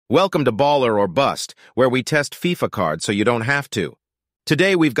Welcome to Baller or Bust, where we test FIFA cards so you don't have to.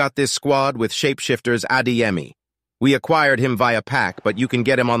 Today we've got this squad with Shapeshifters Adeyemi. We acquired him via pack, but you can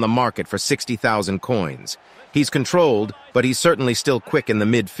get him on the market for 60,000 coins. He's controlled, but he's certainly still quick in the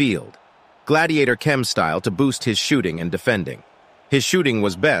midfield. Gladiator chem style to boost his shooting and defending. His shooting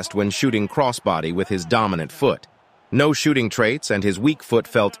was best when shooting crossbody with his dominant foot. No shooting traits, and his weak foot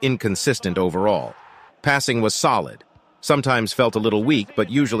felt inconsistent overall. Passing was solid. Sometimes felt a little weak,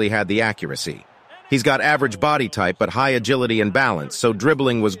 but usually had the accuracy. He's got average body type, but high agility and balance, so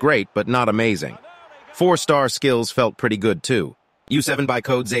dribbling was great, but not amazing. 4-star skills felt pretty good, too. U7 by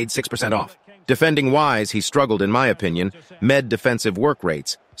code ZAID 6% off. Defending-wise, he struggled, in my opinion, defensive work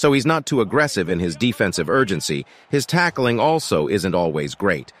rates, so he's not too aggressive in his defensive urgency. His tackling also isn't always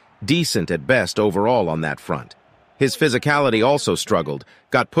great. Decent at best overall on that front. His physicality also struggled,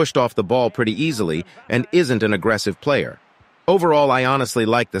 got pushed off the ball pretty easily, and isn't an aggressive player. Overall, I honestly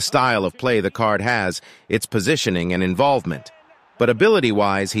like the style of play the card has, its positioning and involvement. But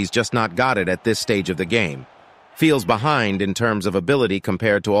ability-wise, he's just not got it at this stage of the game. Feels behind in terms of ability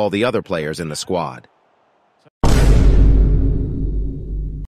compared to all the other players in the squad.